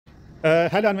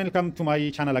Hello and welcome to my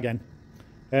channel again.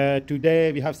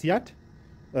 Today we have Seat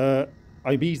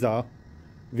IBIZA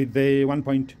with the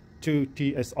 1.2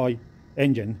 Tsi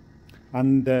engine,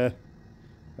 and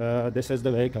this is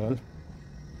the vehicle.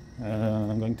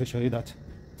 I'm going to show you that.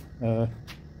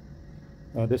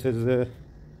 This is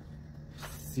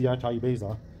Seat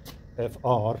IBIZA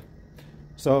FR.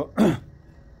 So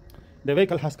the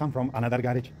vehicle has come from another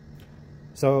garage.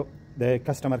 So the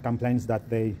customer complains that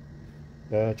the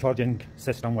charging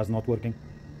system was not working.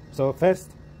 So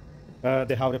first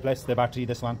they have replaced the battery.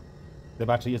 This one, the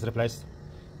battery is replaced,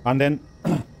 and then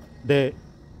the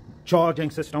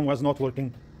charging system was not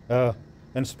working.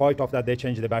 In spite of that, they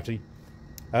changed the battery.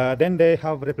 Then they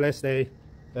have replaced the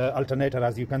alternator.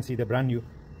 As you can see, the brand new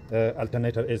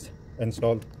alternator is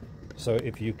installed. So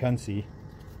if you can see,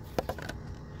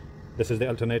 this is the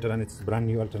alternator and it's brand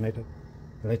new alternator.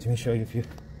 Let me show you if you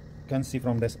can see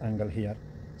from this angle here.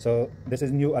 So this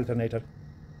is new alternator.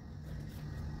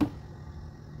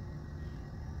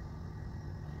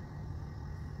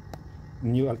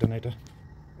 New alternator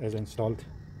is installed,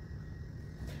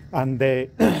 and the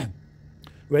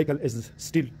vehicle is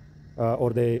still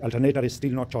or the alternator is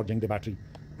still not charging the battery.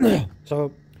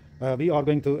 So we are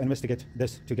going to investigate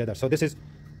this together. So this is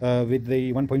with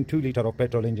the 1.2 liter of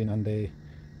petrol engine, and the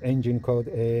engine code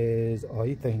is,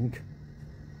 I think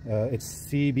it's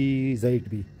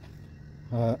CBZB.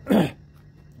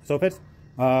 So first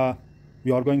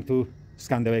we are going to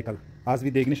scan the vehicle. As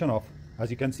with the ignition off,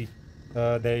 as you can see,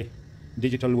 the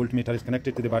digital voltmeter is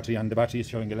connected to the battery, and the battery is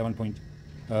showing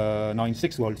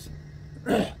 11.96 volts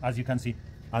as you can see.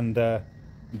 And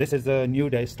this is a new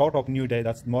day, start of new day,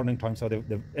 that's morning time, so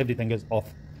everything is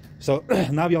off. So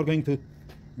now we are going to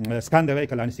scan the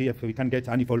vehicle and see if we can get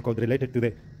any fault code related to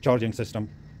the charging system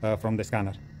from the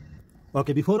scanner.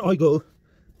 Okay, before I go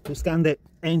to scan the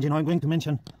engine, I'm going to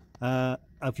mention a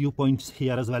few points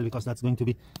here as well, because that's going to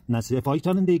be necessary. If I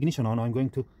turn the ignition on, I'm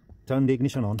going to turn the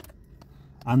ignition on,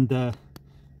 and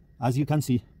as you can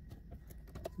see,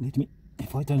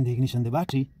 if I turn the ignition, the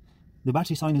battery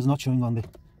sign is not showing on the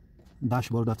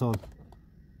dashboard at all.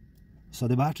 So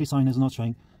the battery sign is not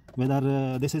showing.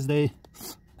 Whether this is the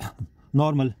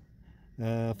normal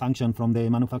function from the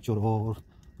manufacturer or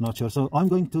not sure. So I'm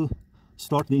going to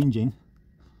start the engine.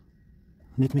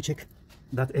 Let me check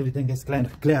that everything is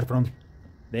clear from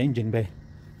the engine bay.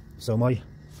 So my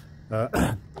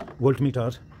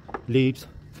voltmeter leads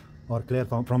are clear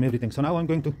from everything. So now I'm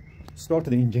going to start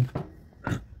the engine.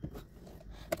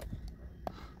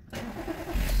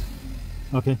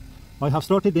 Okay, I have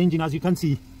started the engine. As you can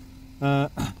see,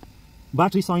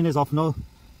 battery sign is off. No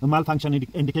malfunction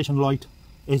indication light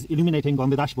is illuminating on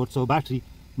the dashboard, so battery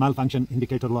malfunction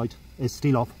indicator light is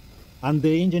still off, and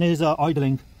the engine is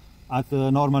idling at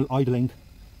the normal idling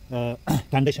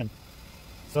condition.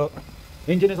 So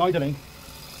engine is idling,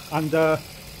 and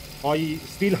I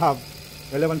still have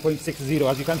 11.60.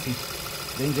 as you can see,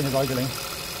 the engine is idling,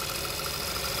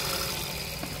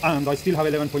 and I still have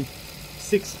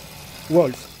 11.6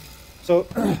 volts. So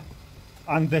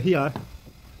and here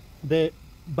the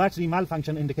battery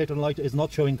malfunction indicator light is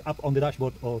not showing up on the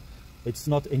dashboard, or it's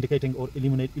not indicating or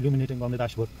illuminating on the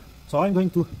dashboard. So I'm going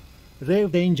to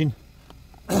rev the engine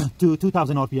to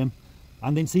 2000 rpm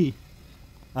and then see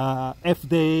if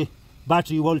the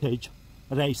battery voltage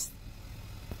raised.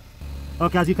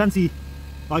 Okay, as you can see,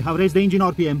 I have raised the engine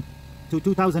rpm to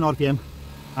 2000 rpm,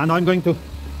 and I'm going to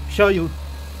show you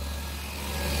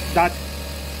that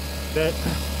the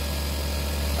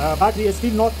battery is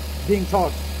still not being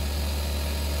charged.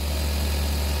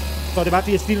 So the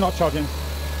battery is still not charging.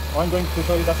 I'm going to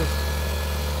show you this is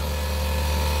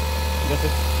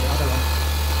the other one.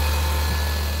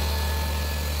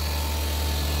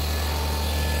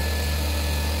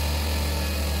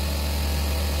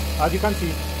 As you can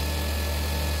see,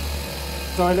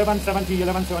 so 1170,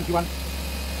 1171,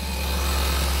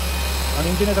 and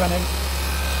engine is running.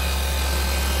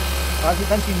 As you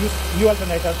can see, new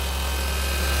alternator,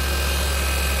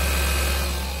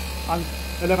 and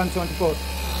 1174.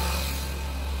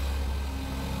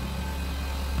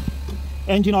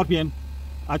 Engine RPM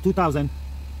at 2000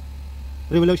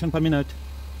 revolution per minute,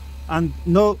 and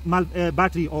no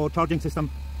battery or charging system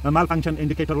malfunction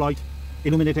indicator light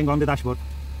illuminating on the dashboard.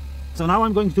 So now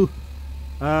I'm going to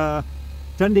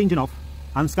turn the engine off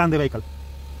and scan the vehicle.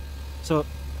 So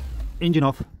engine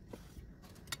off,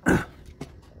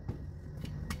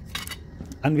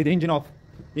 and with the engine off,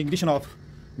 the ignition off,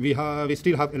 we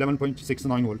still have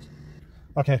 11.69 volts.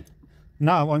 Okay,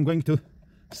 now I'm going to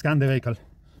scan the vehicle.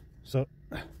 So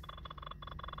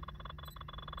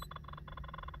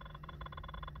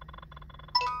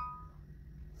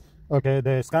okay,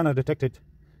 the scanner detected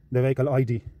the vehicle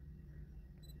ID.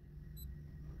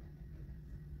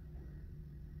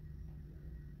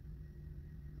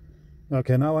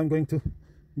 Okay, now I'm going to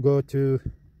go to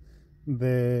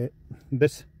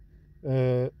this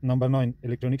number 9,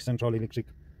 electronic central electric.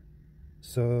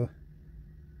 So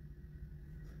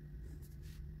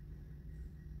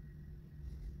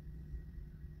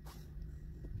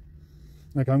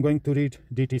okay, I'm going to read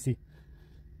DTC.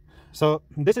 So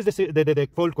this is the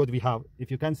fault code we have.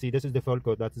 If you can see, this is the fault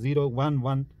code. That's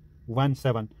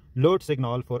 01117, load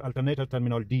signal for alternator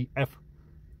terminal DF.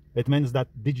 It means that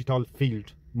digital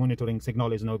field monitoring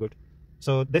signal is no good.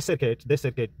 So this circuit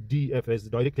DF is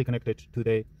directly connected to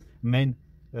the main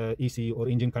EC or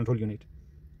engine control unit.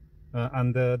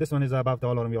 And this one is above the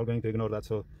alarm. We are going to ignore that.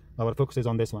 So our focus is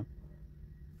on this one.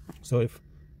 So if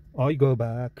I go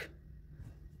back,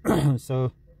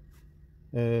 so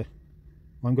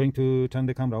I'm going to turn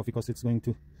the camera off because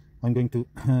I'm going to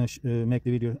make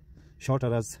the video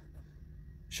shorter as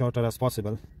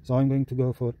possible. So I'm going to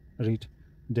go for read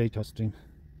data stream.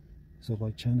 So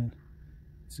by channel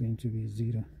it's going to be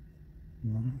 0,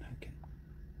 9. Okay,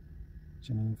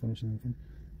 channel information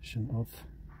off.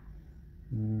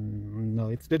 No,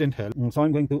 it didn't help. So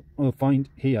I'm going to find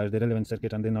here the relevant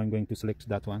circuit, and then I'm going to select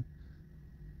that one.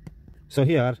 So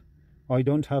here I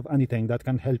don't have anything that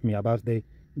can help me about the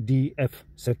DF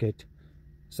circuit.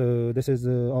 So this is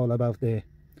all about the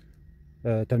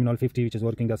terminal 50, which is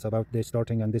working. That's about the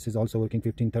starting, and this is also working.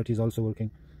 1530 is also working.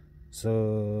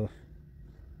 So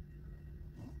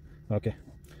okay,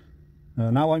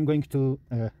 now I'm going to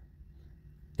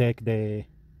take the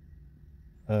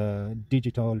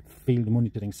digital field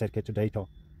monitoring circuit data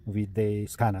with the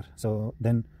scanner. So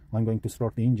then I'm going to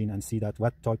start the engine and see that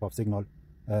what type of signal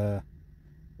will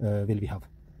we have.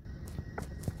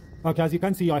 Okay, as you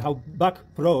can see, I have back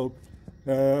probe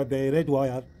the red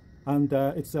wire, and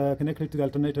it's connected to the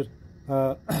alternator,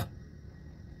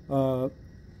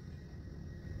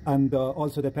 and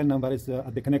also the pin number is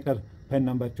at the connector, pin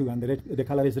number 2, and the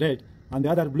color is red. And the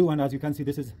other blue one, as you can see,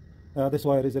 this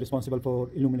wire is responsible for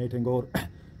illuminating or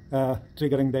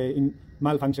triggering the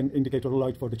malfunction indicator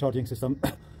light for the charging system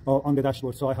on the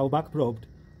dashboard. So I have back probed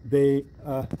the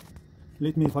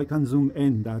let me, if I can zoom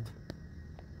in that,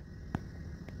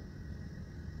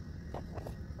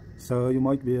 so you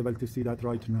might be able to see that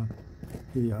right now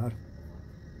here.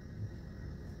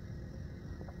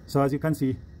 So as you can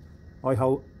see, I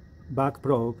have back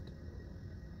probed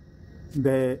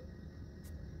the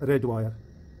red wire,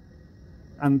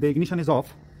 and the ignition is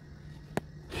off.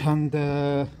 And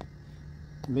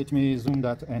let me zoom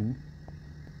that in,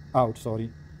 out,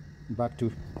 sorry, back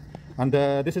to, and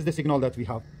this is the signal that we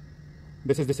have.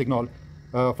 This is the signal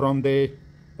from the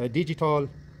digital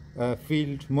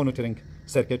field monitoring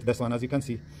circuit, this one, as you can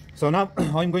see. So now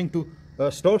I'm going to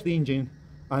start the engine,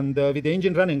 and with the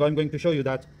engine running, I'm going to show you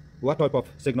that what type of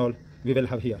signal we will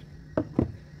have here.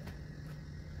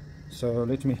 So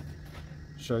let me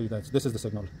show you that. This is the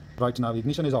signal. Right now,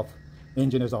 ignition is off,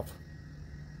 engine is off.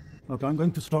 Okay, I'm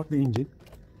going to start the engine.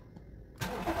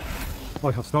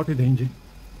 I have started the engine.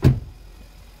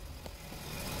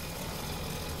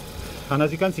 And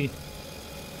as you can see,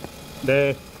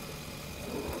 the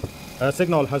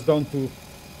signal has gone to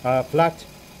flat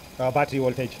battery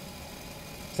voltage.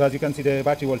 So as you can see, the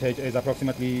battery voltage is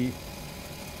approximately,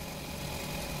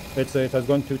 it has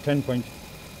gone to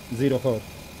 10.04.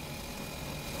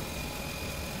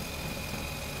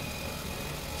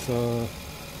 So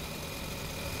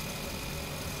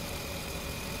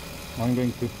I'm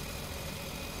going to,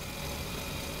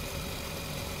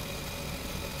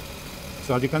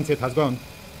 so as you can see, it has gone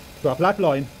to a flat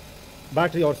line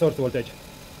battery or source voltage.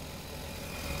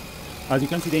 As you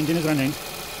can see, the engine is running.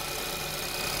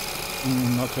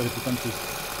 Not sure if you can see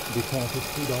because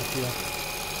it's too dark here.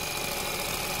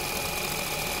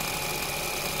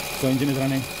 So engine is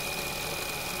running,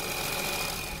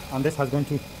 and this has gone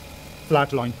to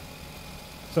flat line.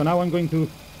 So now I'm going to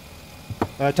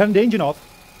turn the engine off,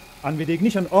 and with the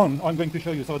ignition on, I'm going to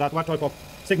show you so that what type of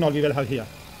signal we will have here.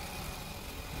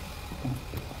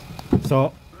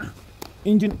 So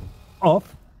engine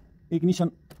off,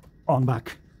 ignition on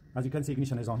back. As you can see,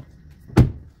 ignition is on.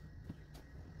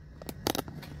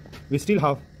 We still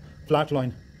have flat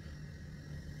line.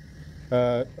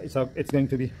 It's going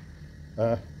to be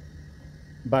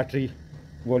battery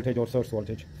voltage or source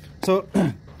voltage. So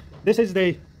this is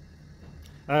the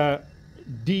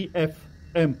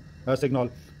DFM signal.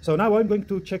 So now I'm going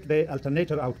to check the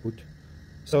alternator output.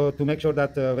 So to make sure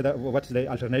that what's the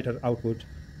alternator output,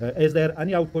 is there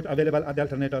any output available at the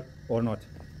alternator or not?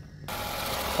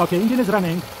 Okay, engine is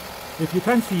running. If you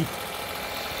can see,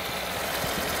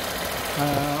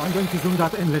 I'm I'm going to zoom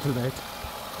that in a little bit.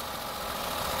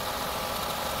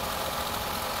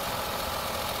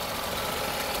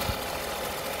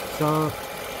 So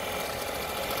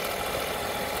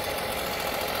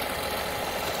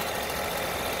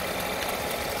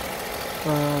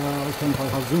I think I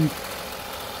have zoomed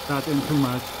that in too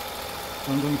much.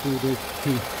 So I'm going to do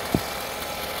 2.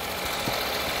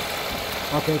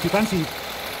 Okay, if you can see,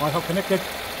 I have connected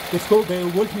the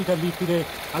voltmeter lead to the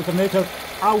alternator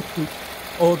output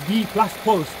or B plus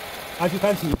post, as you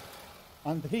can see.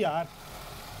 And here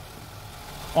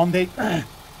on the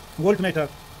voltmeter,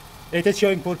 it is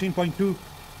showing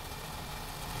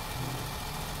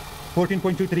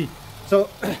 14.23. So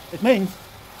it means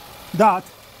that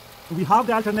we have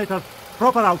the alternator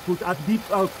proper output at B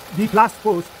plus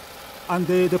post, and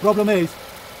the problem is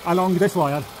along this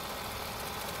wire,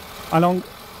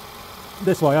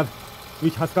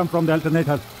 which has come from the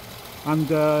alternator, and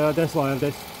this wire,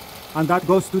 and that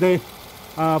goes to the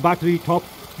battery top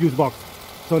fuse box.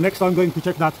 So next I'm going to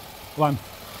check that one.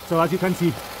 So as you can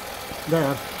see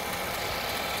there,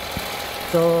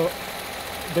 so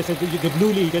this is the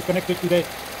blue lead is connected to the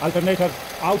alternator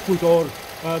output or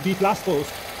B plus post,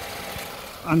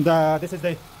 and this is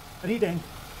the reading,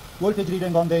 voltage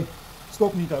reading on the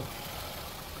scope meter.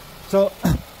 So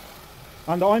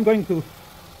and I'm going to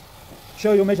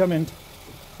show you measurement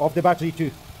of the battery too.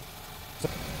 So,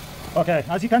 okay,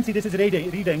 as you can see, this is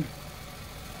reading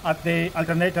at the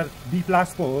alternator B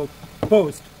plus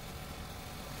post,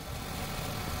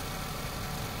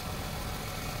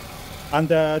 and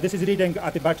this is reading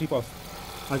at the battery post,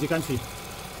 as you can see.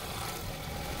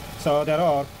 So there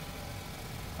are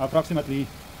approximately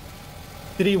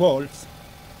 3 volts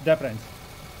difference.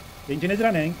 The engine is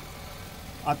running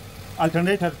at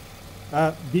alternator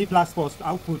B plus post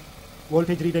output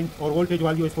voltage reading or voltage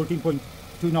value is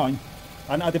 14.29,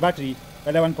 and at the battery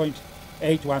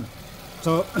 11.81.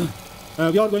 So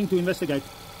we are going to investigate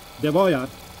the wire,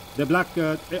 the black,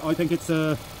 I think it's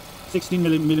 16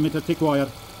 millimeter thick wire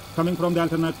coming from the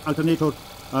alternator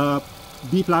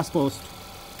B plus post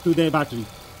to the battery.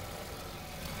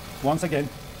 Once again,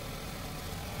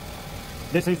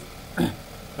 this is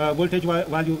voltage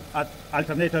value at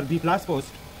alternator B plus post,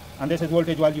 and this is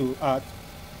voltage value at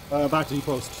battery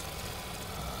post.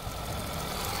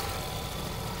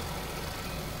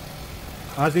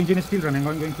 As the engine is still running,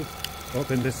 I'm going to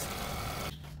open this.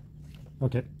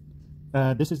 Okay,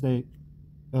 this is the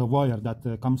wire that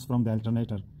comes from the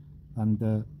alternator,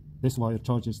 and this wire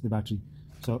charges the battery.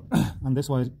 So and this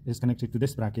wire is connected to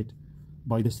this bracket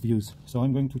by this fuse. So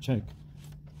I'm going to check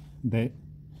the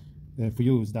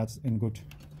fuse that's in good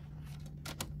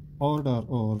order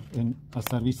or in a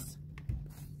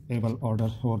serviceable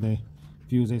order, or the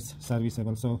fuse is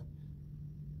serviceable. So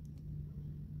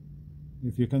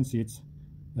if you can see, it's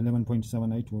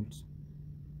 11.78 volts,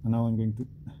 and now I'm going to,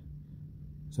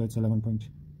 so it's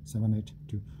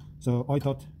 11.782. So I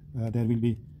thought there will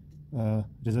be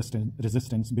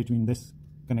resistance between this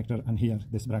connector and here,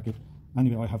 this bracket.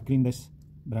 Anyway, I have cleaned this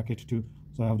bracket too,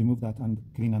 so I have removed that and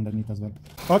clean underneath as well.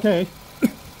 Okay.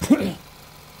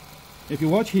 If you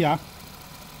watch here,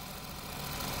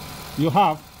 you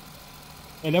have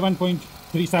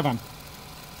 11.37.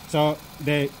 So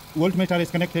the voltmeter is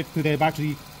connected to the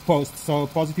battery post, so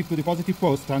positive to the positive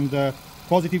post, and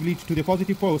positive lead to the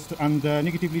positive post, and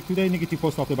negative lead to the negative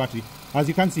post of the battery. As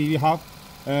you can see, we have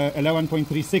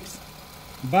 11.36.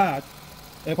 But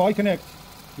if I connect,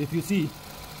 if you see,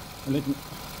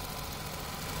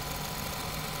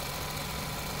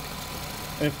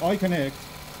 if I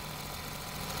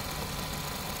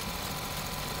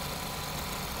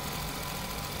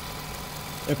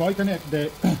connect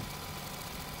the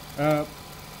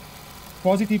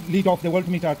positive lead of the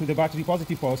voltmeter to the battery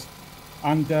positive post,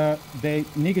 and the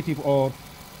negative or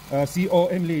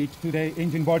COM lead to the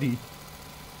engine body,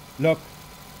 look,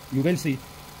 you will see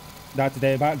that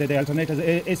the alternator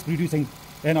is producing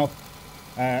enough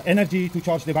energy to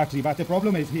charge the battery. But the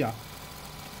problem is here.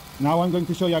 Now I'm going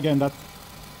to show you again that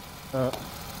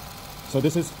so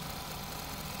this is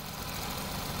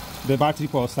the battery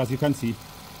post, as you can see.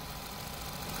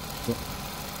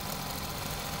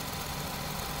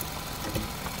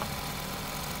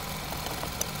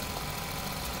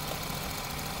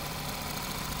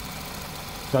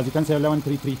 So as you can see,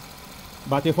 11.33.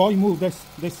 But if I move this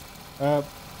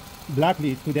black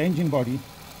lead to the engine body,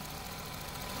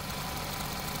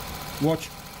 watch,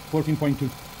 14.2.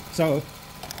 So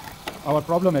our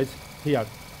problem is here.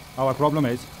 Our problem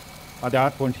is at the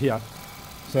hard point here.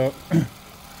 So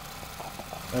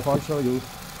if I show you,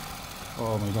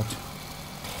 oh my god,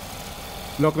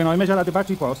 look, when I measure at the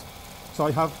battery post, so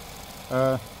I have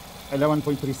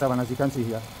 11.37, as you can see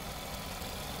here.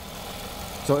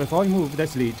 So if I move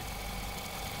this lead,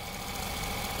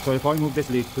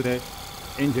 to the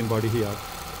engine body here,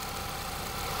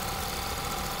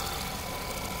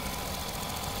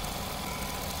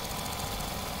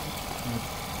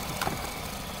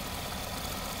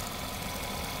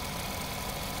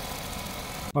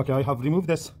 okay, I have removed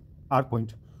this arc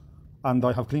point and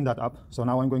I have cleaned that up. So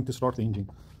now I'm going to start the engine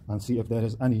and see if there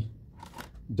is any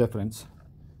difference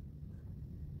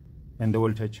in the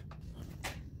voltage.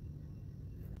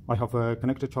 I have a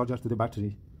connected charger to the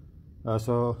battery,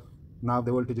 so now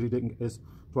the voltage reading is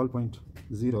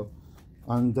 12.0,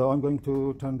 and I'm going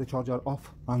to turn the charger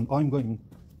off and I'm going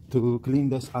to clean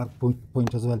this arc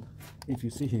point as well. If you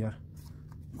see here,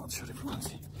 not sure if you can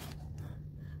see,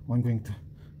 I'm going to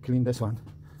clean this one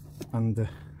and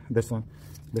this one,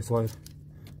 this wire,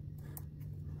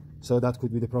 so that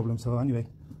could be the problem. So anyway,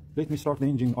 let me start the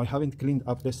engine. I haven't cleaned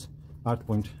up this arc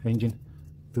point engine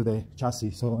to the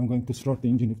chassis, so I'm going to start the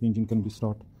engine if the engine can be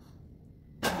started.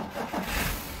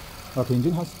 Okay,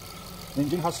 engine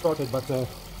has started, but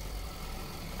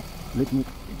let me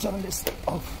turn this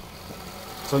off.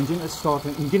 So engine is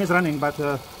starting, engine is running, but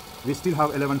we still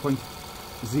have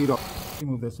 11.0.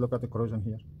 Remove this. Look at the corrosion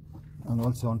here, and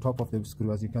also on top of the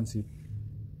screw, as you can see,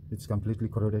 it's completely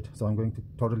corroded. So I'm going to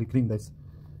totally clean this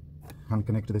and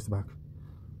connect this back.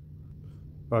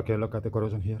 Okay, look at the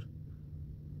corrosion here.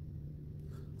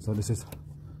 So this is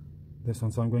this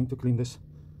one. So I'm going to clean this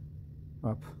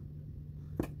up.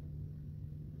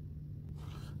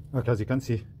 Okay, as you can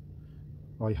see,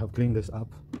 I have cleaned this up.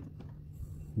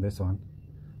 This one,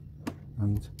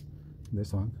 and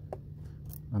this one,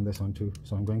 and this one too.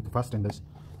 So I'm going to fasten this,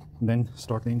 and then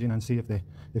start the engine and see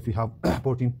if we have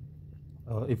 14,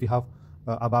 if we have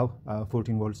above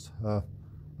 14 volts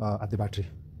at the battery.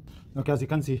 Okay, as you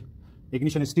can see,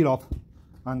 ignition is still off,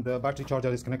 and the battery charger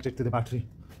is connected to the battery.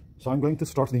 So I'm going to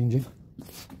start the engine.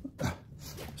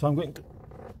 So I'm going to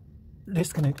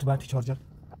disconnect the battery charger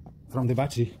from the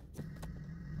battery.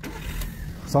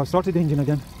 So I started the engine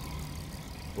again.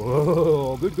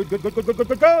 Oh, good. Good.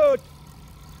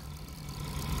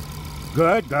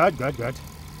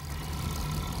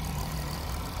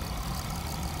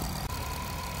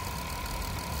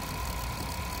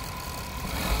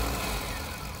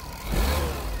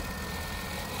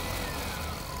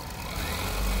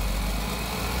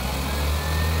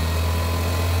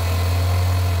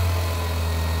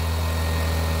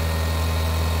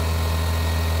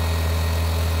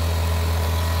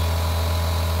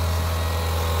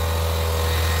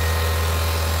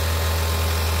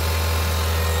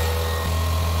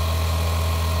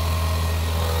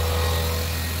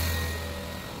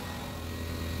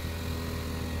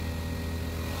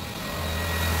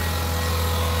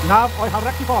 Now I have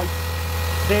rectified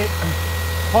the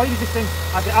high resistance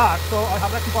at the arc, so I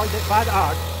have rectified the bad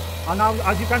arc, and now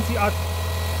as you can see at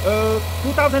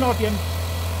 2000 RPM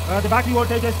the battery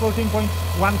voltage is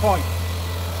 14.15.